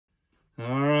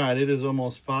All right, it is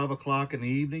almost 5 o'clock in the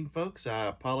evening, folks. I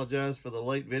apologize for the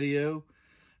late video.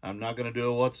 I'm not going to do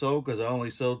a what sold because I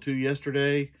only sold 2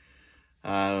 yesterday.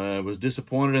 I was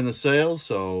disappointed in the sale,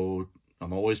 so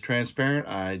I'm always transparent.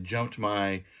 I jumped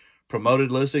my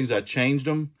promoted listings. I changed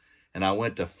them, and I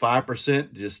went to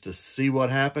 5% just to see what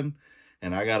happened.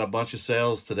 And I got a bunch of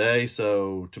sales today,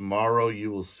 so tomorrow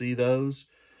you will see those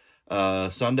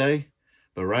Sunday.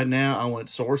 But right now, I went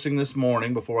sourcing this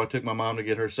morning before I took my mom to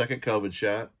get her second COVID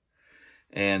shot.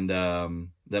 And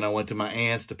then I went to my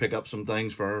aunt's to pick up some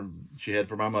things for her. She had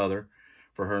for my mother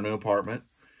for her new apartment.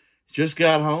 Just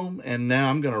got home, and now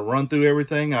I'm going to run through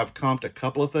everything. I've comped a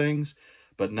couple of things,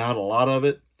 but not a lot of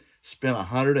it. Spent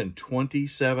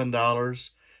 $127,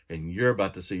 and you're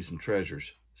about to see some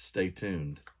treasures. Stay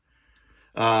tuned.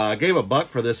 I gave $1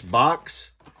 for this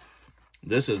box.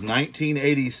 This is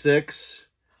 1986.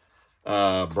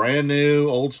 Brand new,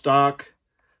 old stock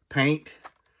paint.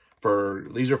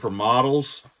 These are for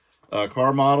models,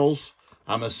 car models.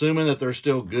 I'm assuming that they're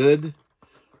still good,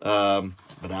 but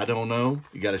I don't know.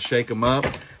 You got to shake them up,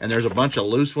 and there's a bunch of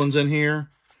loose ones in here,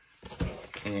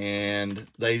 and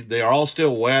they are all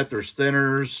still wet. There's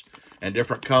thinners and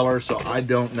different colors, so I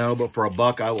don't know, but for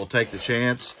 $1, I will take the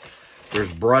chance.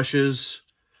 There's brushes,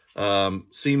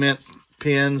 cement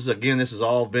pins. Again, this is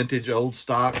all vintage, old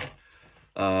stock.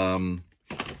 And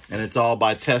it's all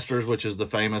by Testers, which is the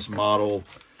famous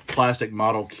plastic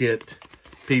model kit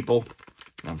people.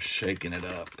 I'm shaking it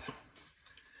up.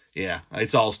 Yeah,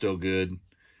 it's all still good.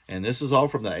 And this is all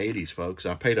from the 80s, folks.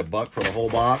 I paid $1 for the whole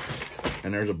box,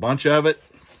 and there's a bunch of it.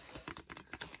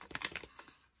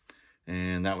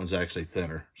 And that one's actually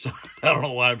thinner, so I don't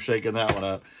know why I'm shaking that one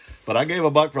up. But I gave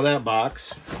 $1 for that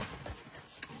box.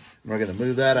 We're going to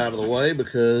move that out of the way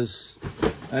because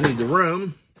I need the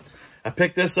room. I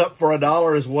picked this up for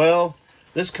 $1 as well.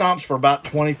 This comps for about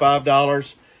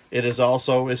 $25. It is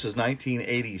also, this is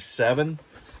 1987.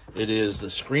 It is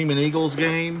the Screaming Eagles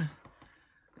game.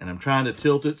 And I'm trying to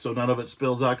tilt it so none of it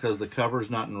spills out because the cover's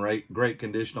not in great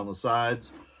condition on the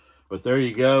sides. But there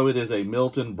you go. It is a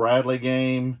Milton Bradley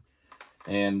game.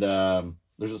 And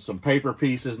there's some paper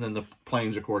pieces, and then the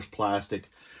planes, of course, plastic.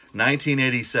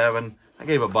 1987. I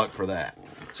gave $1 for that.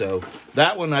 So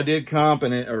that one I did comp,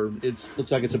 and it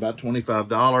looks like it's about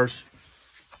 $25.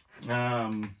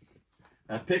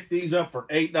 I picked these up for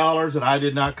 $8, and I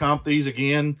did not comp these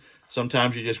again.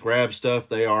 Sometimes you just grab stuff.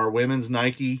 They are women's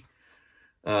Nike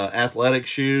athletic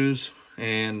shoes,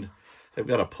 and they've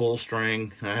got a pull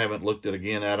string. I haven't looked at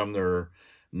them. They're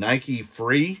Nike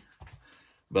free,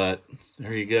 but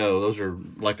there you go. Those are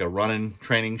like a running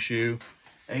training shoe.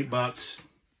 $8.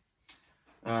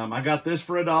 I got this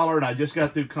for $1, and I just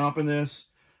got through comping this.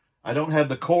 I don't have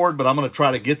the cord, but I'm going to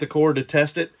try to get the cord to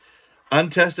test it.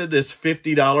 Untested, it's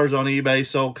 $50 on eBay,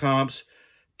 sold comps.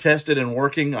 Tested and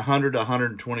working, $100 to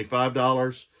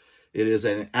 $125. It is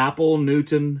an Apple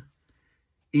Newton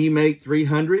eMate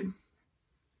 300,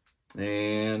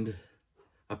 and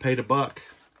I paid $1.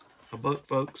 $1,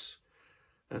 folks.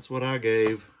 That's what I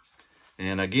gave.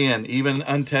 And again, even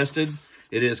untested,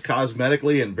 it is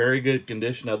cosmetically in very good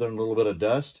condition other than a little bit of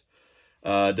dust.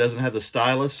 It doesn't have the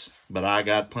stylus, but I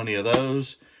got plenty of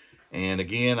those. And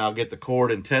again, I'll get the cord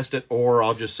and test it, or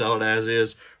I'll just sell it as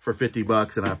is for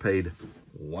 $50, and I paid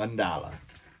 $1.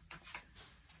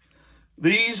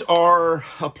 These are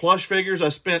plush figures I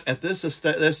spent at this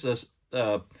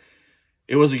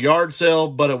it was a yard sale,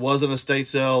 but it was an estate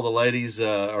sale. The lady's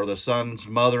or the son's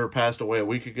mother passed away a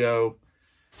week ago,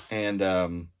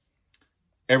 and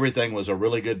everything was a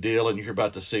really good deal, and you're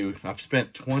about to see. I've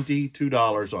spent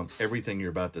 $22 on everything you're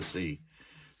about to see.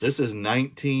 This is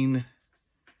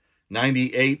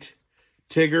 1998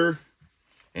 Tigger,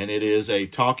 and it is a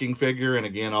talking figure. And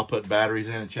again, I'll put batteries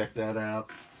in and check that out.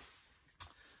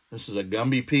 This is a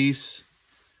Gumby piece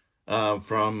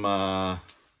from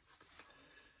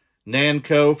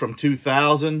Namco from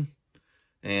 2000,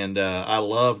 and I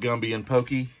love Gumby and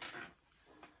Pokey.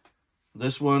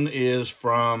 This one is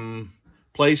from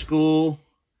Play School,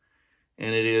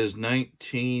 and it is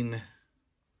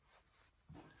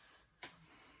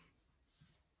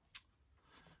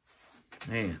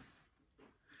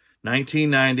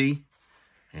 1990,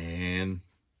 and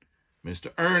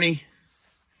Mr. Ernie.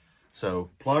 So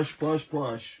plush, plush,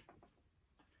 plush.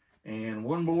 And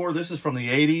one more. This is from the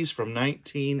 80s, from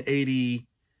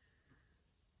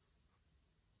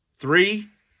 1983.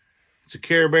 It's a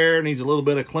Care Bear. Needs a little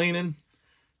bit of cleaning,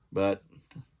 but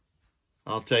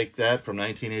I'll take that from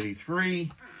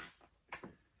 1983.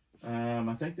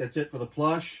 I think that's it for the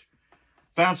plush.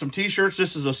 Found some t-shirts.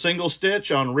 This is a single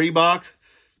stitch on Reebok,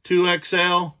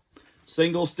 2XL,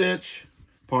 single stitch,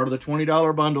 part of the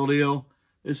 $20 bundle deal.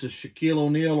 This is Shaquille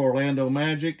O'Neal, Orlando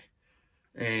Magic.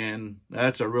 And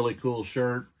that's a really cool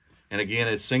shirt. And again,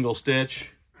 it's single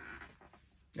stitch.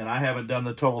 And I haven't done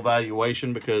the total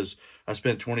valuation because I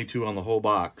spent $22 on the whole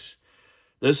box.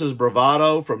 This is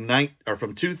Bravado from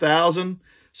 2000.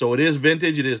 So it is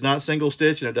vintage. It is not single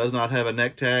stitch, and it does not have a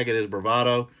neck tag. It is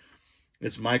Bravado.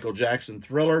 It's Michael Jackson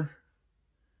Thriller.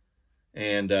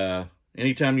 And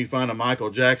anytime you find a Michael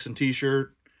Jackson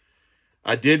t-shirt,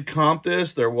 I did comp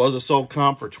this. There was a sold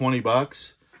comp for 20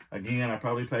 bucks. Again, I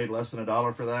probably paid less than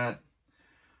 $1 for that.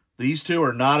 These two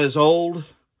are not as old,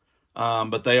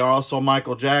 but they are also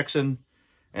Michael Jackson,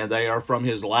 and they are from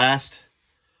his last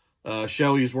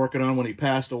show he was working on when he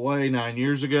passed away 9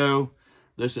 years ago.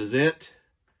 This is it.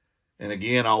 And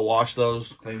again, I'll wash those,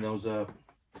 clean those up.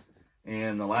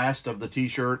 And the last of the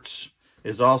t-shirts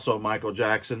is also Michael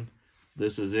Jackson.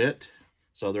 This is it.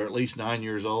 So they're at least 9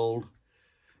 years old.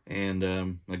 And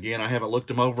again, I haven't looked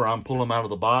them over. I'm pulling them out of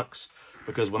the box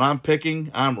because when I'm picking,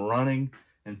 I'm running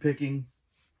and picking.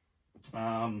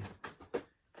 I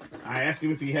asked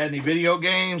him if he had any video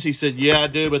games. He said, yeah, I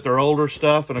do, but they're older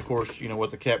stuff. And of course, you know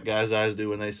what the Cap Guy's eyes do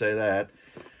when they say that.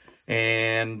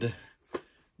 And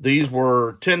these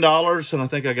were $10, and I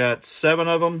think I got 7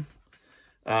 of them.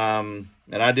 And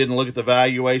I didn't look at the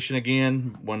valuation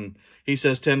again. When he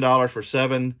says $10 for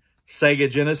 7 Sega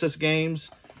Genesis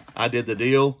games, I did the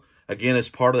deal. Again, it's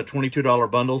part of the $22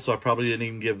 bundle, so I probably didn't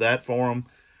even give that for him.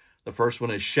 The first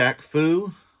one is Shaq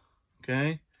Fu.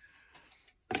 Okay.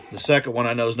 The second one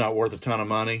I know is not worth a ton of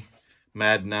money.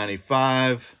 Madden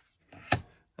 95.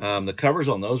 The covers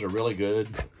on those are really good.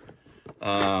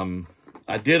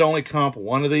 I did only comp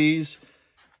one of these,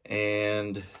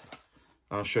 and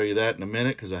I'll show you that in a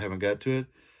minute because I haven't got to it.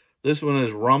 This one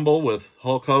is Rumble with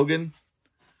Hulk Hogan.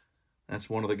 That's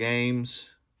one of the games.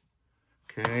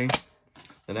 Okay.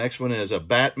 The next one is a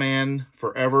Batman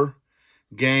Forever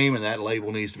game, and that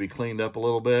label needs to be cleaned up a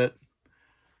little bit.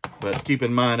 But keep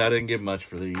in mind, I didn't give much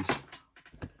for these.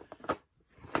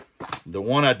 The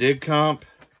one I did comp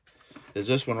is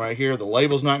this one right here. The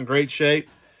label's not in great shape,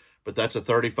 but that's a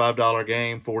 $35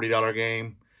 game, $40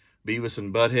 game. Beavis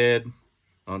and Butthead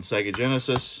on Sega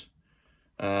Genesis.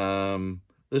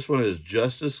 This one is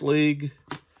Justice League.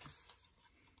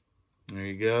 There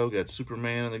you go. Got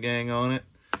Superman and the gang on it.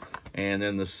 And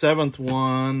then the 7th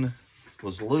one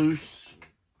was Loose.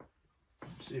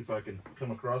 Let's see if I can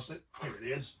come across it. Here it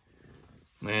is.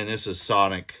 Man, this is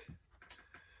Sonic.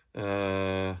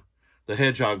 The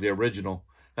Hedgehog, the original.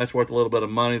 That's worth a little bit of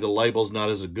money. The label's not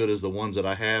as good as the ones that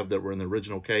I have that were in the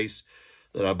original case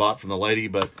that I bought from the lady,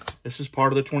 but this is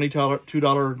part of the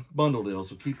 $22 bundle deal,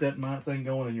 so keep that thing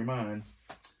going in your mind.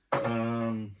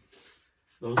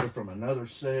 Those are from another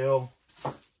sale.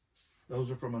 Those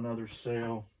are from another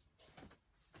sale.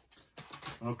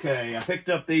 Okay, I picked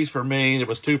up these for me. It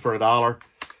was 2 for $1.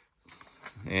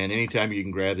 And anytime you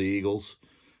can grab the Eagles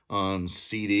on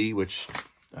CD, which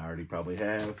I already probably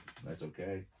have, that's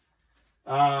okay.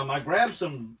 I grabbed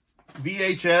some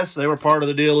VHS. They were part of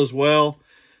the deal as well.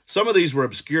 Some of these were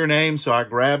obscure names, so I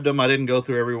grabbed them. I didn't go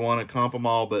through every one and comp them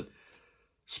all, but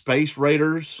Space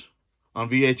Raiders on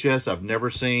VHS I've never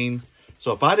seen.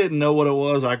 So if I didn't know what it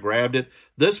was, I grabbed it.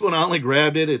 This one, I only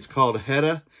grabbed it. It's called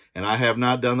Hedda, and I have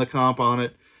not done the comp on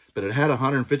it, but it had a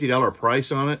 $150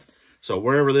 price on it. So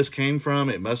wherever this came from,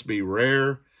 it must be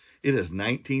rare. It is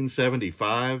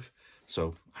 $19.75.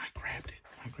 So I grabbed it.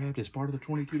 I grabbed it as part of the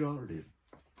 $22 deal.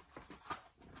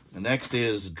 The next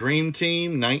is Dream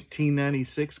Team,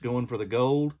 1996, going for the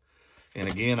gold. And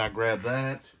again, I grabbed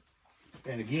that.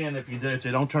 And again, if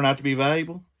they don't turn out to be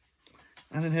valuable,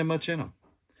 I didn't have much in them.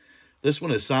 This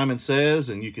one is Simon Says,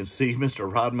 and you can see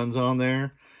Mr. Rodman's on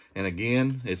there. And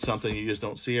again, it's something you just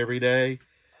don't see every day.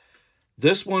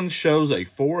 This one shows a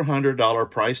 $400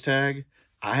 price tag.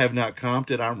 I have not comped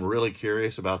it. I'm really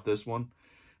curious about this one.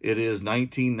 It is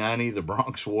 1990, the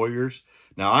Bronx Warriors.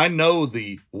 Now, I know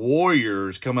the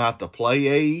Warriors come out to play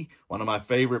AE, one of my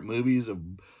favorite movies of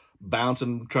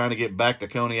bouncing, trying to get back to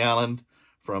Coney Island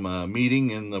from a meeting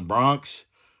in the Bronx.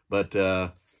 But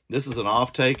this is an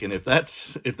off-take, and if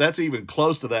that's even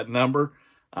close to that number,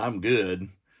 I'm good.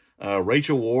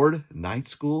 Rachel Ward, Night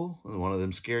School, one of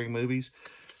them scary movies.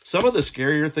 Some of the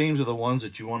scarier themes are the ones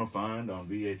that you want to find on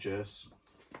VHS.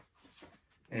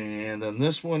 And then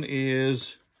this one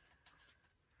is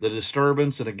The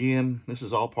Disturbance. And again, this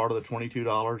is all part of the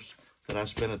 $22 that I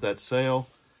spent at that sale.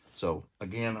 So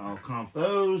again, I'll comp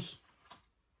those.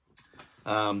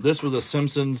 This was a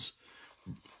Simpsons,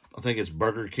 I think it's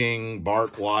Burger King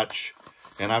Bart watch.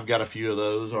 And I've got a few of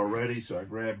those already, so I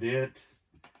grabbed it.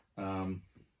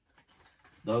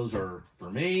 Those are for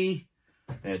me.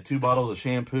 I had 2 bottles of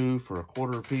shampoo for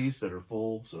 $1/4 a piece that are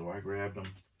full, so I grabbed them.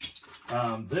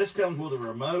 This comes with a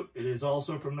remote. It is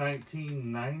also from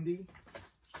 1990.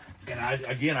 And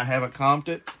I haven't comped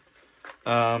it.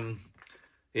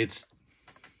 It's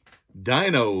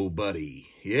Dino Buddy.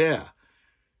 Yeah.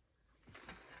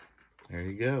 There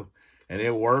you go. And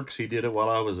it works. He did it while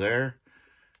I was there.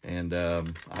 And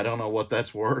I don't know what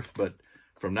that's worth, but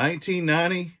from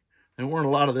 1990, there weren't a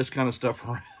lot of this kind of stuff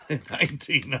around in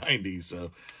 1990.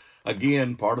 So,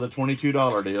 again, part of the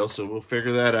 $22 deal. So we'll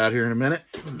figure that out here in a minute.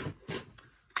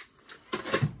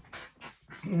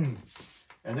 And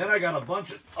then I got a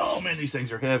bunch of, oh man, these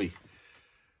things are heavy.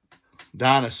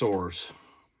 Dinosaurs.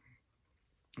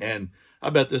 And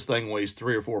I bet this thing weighs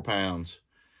 3 or 4 pounds.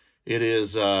 It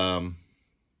is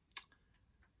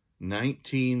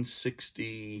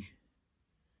 1960,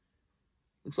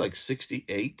 looks like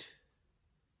 68.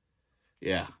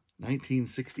 Yeah,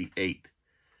 1968.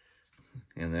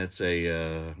 And that's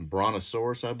a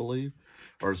brontosaurus, I believe.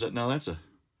 Or is that, no, is that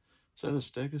a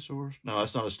stegosaurus? No,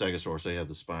 that's not a stegosaurus. They have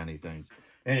the spiny things.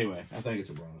 Anyway, I think it's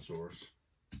a brontosaurus.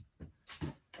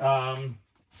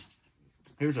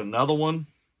 Here's another one.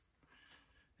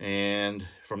 And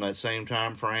from that same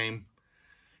time frame.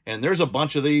 And there's a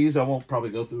bunch of these. I won't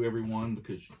probably go through every one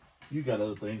because you got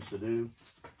other things to do.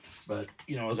 But,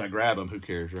 you know, as I grab them, who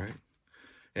cares, right?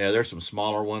 Yeah, there's some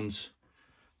smaller ones.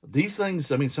 These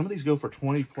things, I mean, some of these go for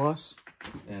 20 plus.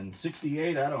 And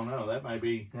 68, I don't know. That may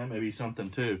be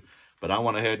something too. But I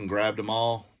went ahead and grabbed them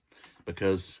all.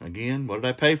 Because, again, what did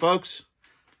I pay, folks?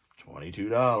 $22.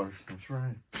 That's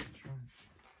right. That's right.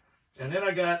 And then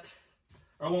I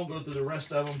won't go through the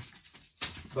rest of them.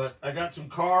 But I got some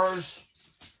cars.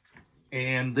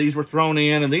 And these were thrown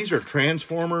in, and these are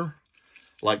transformer,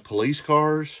 like police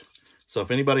cars. So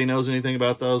if anybody knows anything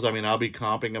about those, I mean, I'll be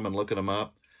comping them and looking them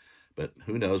up. But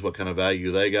who knows what kind of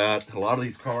value they got. A lot of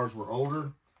these cars were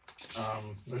older.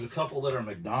 There's a couple that are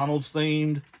McDonald's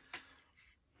themed.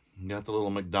 Got the little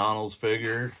McDonald's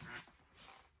figure.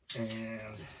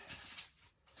 And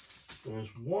there's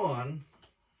one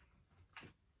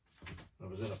that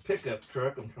was in a pickup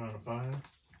truck I'm trying to find.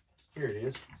 Here it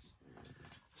is.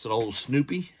 It's an old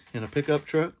Snoopy in a pickup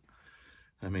truck.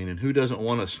 I mean, and who doesn't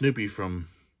want a Snoopy from,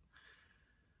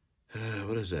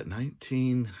 what is that, man.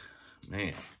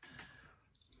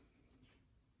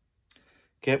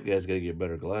 Cap guy's got to get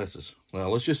better glasses. Well,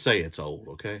 let's just say it's old,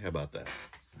 okay? How about that?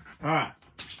 All right.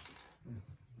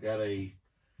 Got a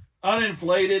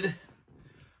uninflated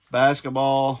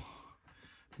basketball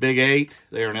Big 8.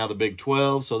 They are now the Big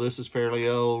 12, so this is fairly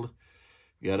old.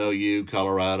 You got OU,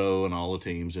 Colorado, and all the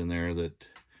teams in there that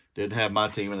didn't have my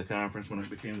team in the conference when it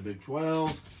became the Big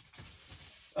 12.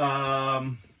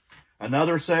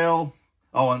 Another sale.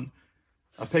 Oh, and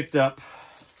I picked up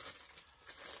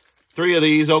 3 of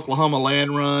these Oklahoma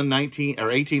Land Run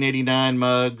 1889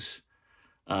 mugs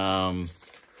for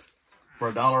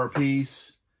 $1 a piece.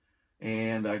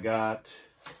 And I got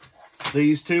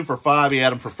these 2 for $5. He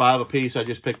had them for $5 a piece. I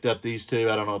just picked up these 2.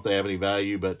 I don't know if they have any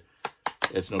value, but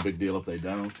it's no big deal if they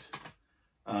don't.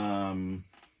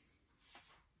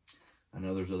 I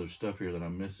know there's other stuff here that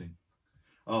I'm missing.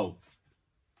 Oh,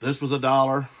 this was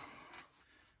 $1.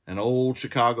 An old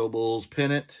Chicago Bulls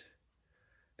pennant.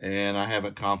 And I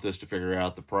haven't comped this to figure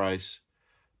out the price.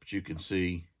 But you can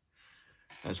see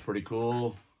that's pretty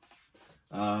cool.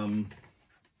 I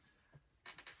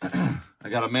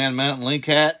got a Man Mountain Link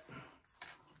hat.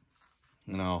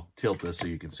 And I'll tilt this so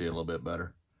you can see a little bit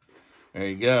better. There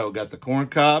you go. Got the corn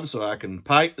cob so I can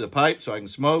pipe so I can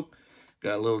smoke.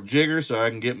 Got a little jigger so I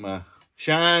can get my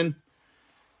shine.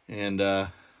 And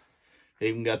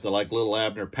even got the like little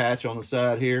Abner patch on the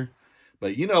side here.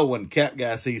 But you know when Cap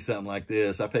Guy sees something like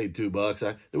this, I paid $2.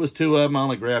 There was 2 of them. I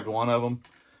only grabbed 1 of them.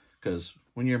 Because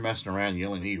when you're messing around, you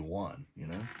only need 1, you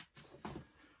know.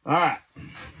 All right.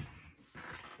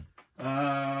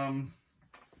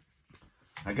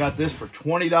 I got this for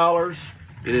 $20.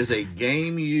 It is a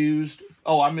game used.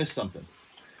 Oh, I missed something.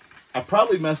 I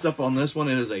probably messed up on this one.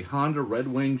 It is a Honda Red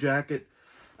Wing jacket.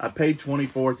 I paid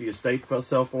 $24 at the estate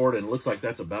sale for it, and it looks like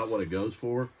that's about what it goes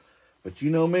for. But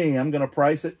you know me, I'm going to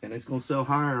price it, and it's going to sell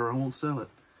higher or I won't sell it.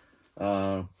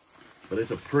 But it's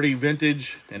a pretty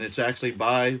vintage, and it's actually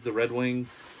by the Red Wing,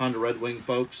 Honda Red Wing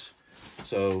folks.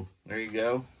 So there you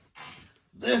go.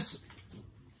 The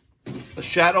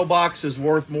shadow box is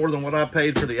worth more than what I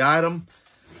paid for the item.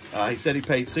 He said he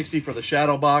paid $60 for the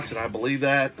shadow box, and I believe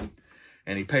that.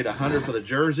 And he paid $100 for the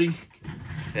jersey.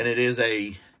 And it is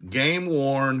a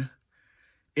game-worn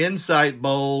Insight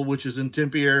Bowl, which is in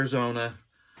Tempe, Arizona.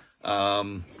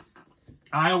 Iowa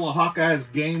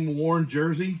Hawkeyes game-worn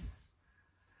jersey.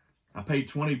 I paid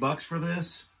 $20 for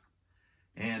this.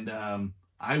 And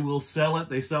I will sell it.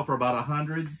 They sell for about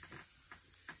 100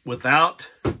 without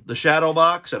the shadow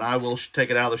box, and I will take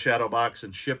it out of the shadow box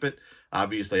and ship it.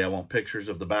 Obviously, I want pictures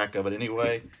of the back of it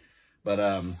anyway, but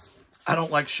I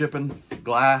don't like shipping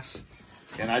glass,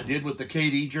 and I did with the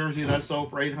KD jersey that I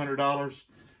sold for $800,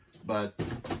 but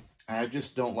I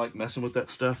just don't like messing with that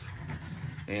stuff.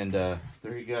 And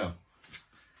there you go.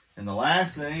 And the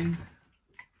last thing,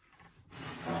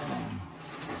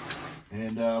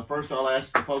 first I'll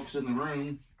ask the folks in the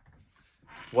room,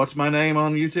 what's my name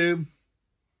on YouTube?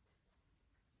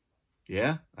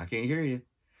 Yeah, I can't hear you.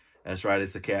 That's right,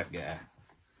 it's the Cap Guy.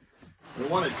 They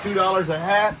wanted $2 a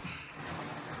hat,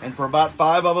 and for about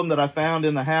 5 of them that I found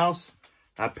in the house,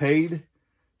 I paid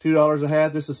 $2 a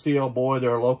hat. This is CL Boy.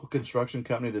 They're a local construction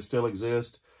company that still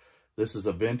exists. This is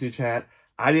a vintage hat.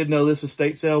 I didn't know this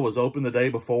estate sale was open the day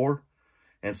before,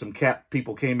 and some cap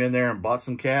people came in there and bought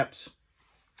some caps.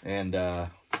 And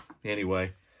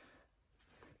anyway,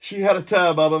 she had a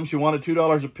tub of them. She wanted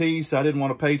 $2 a piece. I didn't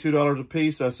want to pay $2 a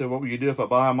piece. I said, what will you do if I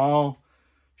buy them all?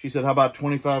 She said, how about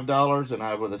 $25? And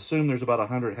I would assume there's about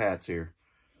 100 hats here.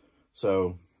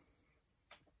 So,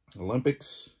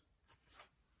 Olympics.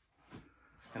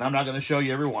 And I'm not going to show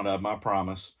you every one of them, I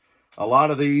promise. A lot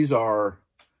of these are,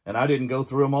 and I didn't go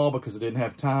through them all because I didn't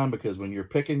have time, because when you're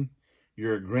picking,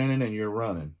 you're grinning and you're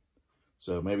running.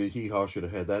 So maybe Hee Haw should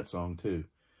have had that song too.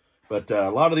 But a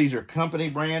lot of these are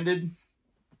company branded.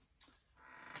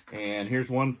 And here's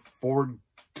one Ford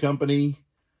company,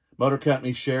 motor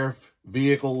company, sheriff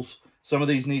vehicles. Some of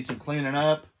these need some cleaning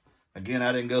up. Again,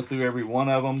 I didn't go through every one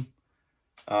of them.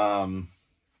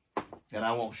 And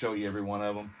I won't show you every one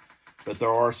of them. But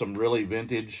there are some really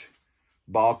vintage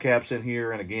ball caps in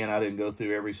here. And again, I didn't go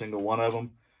through every single one of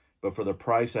them. But for the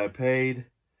price I paid,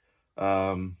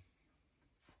 I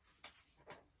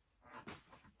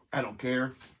don't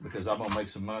care, because I'm going to make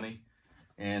some money.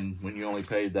 And when you only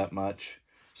paid that much.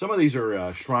 Some of these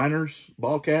are Shriners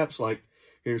ball caps. Like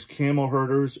here's Camel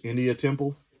Herders India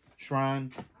Temple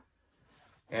Shrine.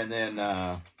 And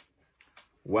then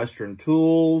Western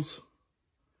Tools.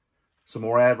 Some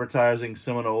more advertising.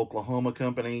 Seminole, Oklahoma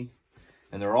company.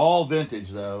 And they're all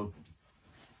vintage though.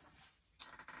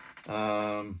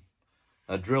 A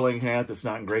drilling hat that's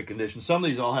not in great condition. Some of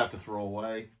these I'll have to throw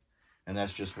away. And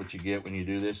that's just what you get when you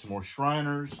do this. Some more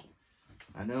Shriners.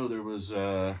 I know there was,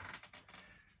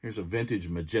 here's a vintage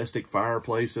Majestic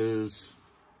fireplaces.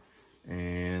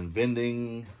 And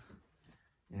vending.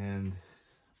 And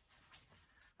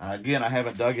again, I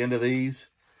haven't dug into these.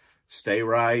 Stay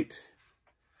Right.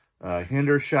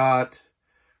 Hendershot.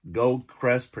 Gold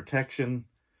Crest Protection.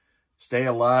 Stay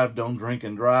Alive, Don't Drink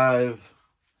and Drive.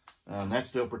 That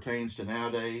still pertains to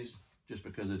nowadays, just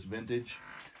because it's vintage.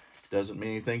 Doesn't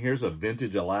mean anything. Here's a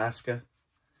vintage Alaska.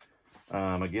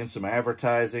 Again, some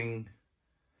advertising.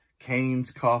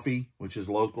 Cane's Coffee, which is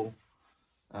local.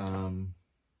 I know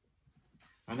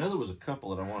there was a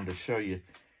couple that I wanted to show you.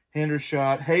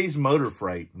 Hendershot, Hayes Motor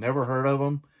Freight. Never heard of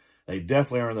them. They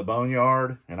definitely are in the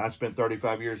boneyard. And I spent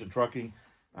 35 years in trucking.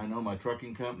 I know my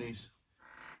trucking companies.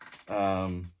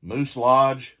 Moose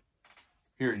Lodge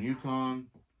here in Yukon.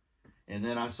 And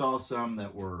then I saw some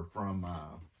that were from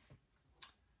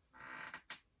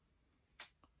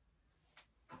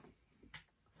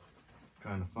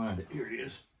trying to find it. Here it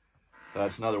is.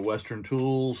 That's another Western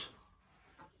Tools.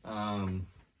 And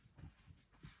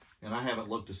I haven't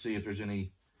looked to see if there's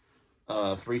any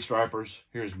three stripers.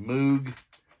 Here's Moog.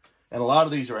 And a lot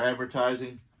of these are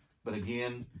advertising. But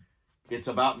again, it's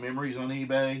about memories on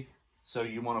eBay. So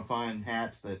you want to find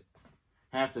hats that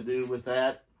have to do with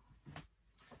that.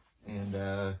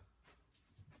 And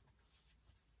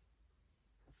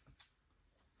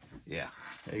yeah,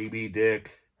 AB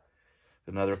Dick,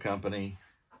 another company.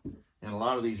 And a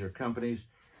lot of these are companies.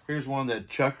 Here's one that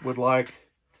Chuck would like.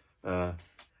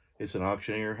 It's an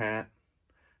auctioneer hat.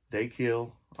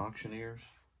 Daykill Auctioneers.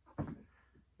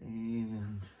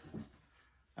 And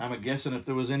I'm guessing if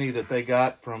there was any that they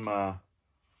got from, oh,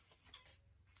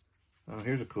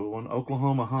 here's a cool one.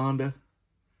 Oklahoma Honda.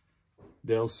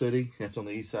 Del City. That's on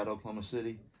the east side of Oklahoma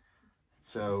City.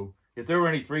 So, if there were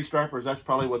any three stripers, that's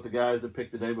probably what the guys that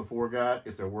picked the day before got,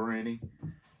 if there were any.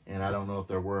 And I don't know if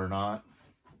there were or not.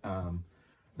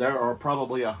 There are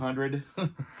probably 100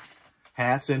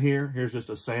 hats in here. Here's just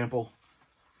a sample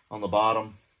on the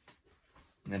bottom.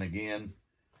 And again,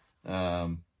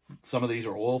 some of these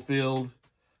are oil field.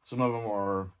 Some of them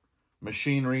are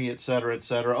machinery, etc.,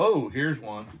 etc. Oh, here's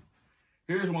one.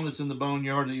 Here's one that's in the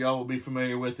boneyard that y'all will be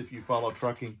familiar with if you follow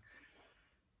trucking.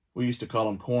 We used to call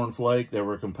them Cornflake. They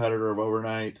were a competitor of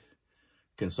Overnight.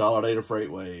 Consolidated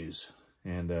Freightways.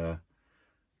 And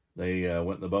They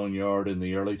went in the boneyard in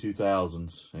the early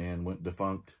 2000s and went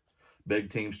defunct. Big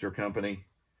Teamster company.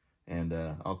 And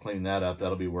I'll clean that up.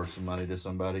 That'll be worth some money to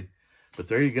somebody. But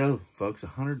there you go, folks.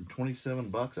 127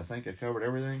 bucks. I think I covered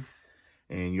everything.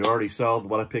 And you already saw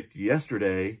what I picked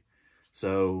yesterday.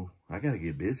 So I got to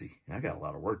get busy. I got a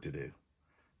lot of work to do.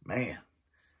 Man.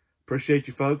 Appreciate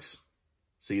you, folks.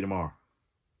 See you tomorrow.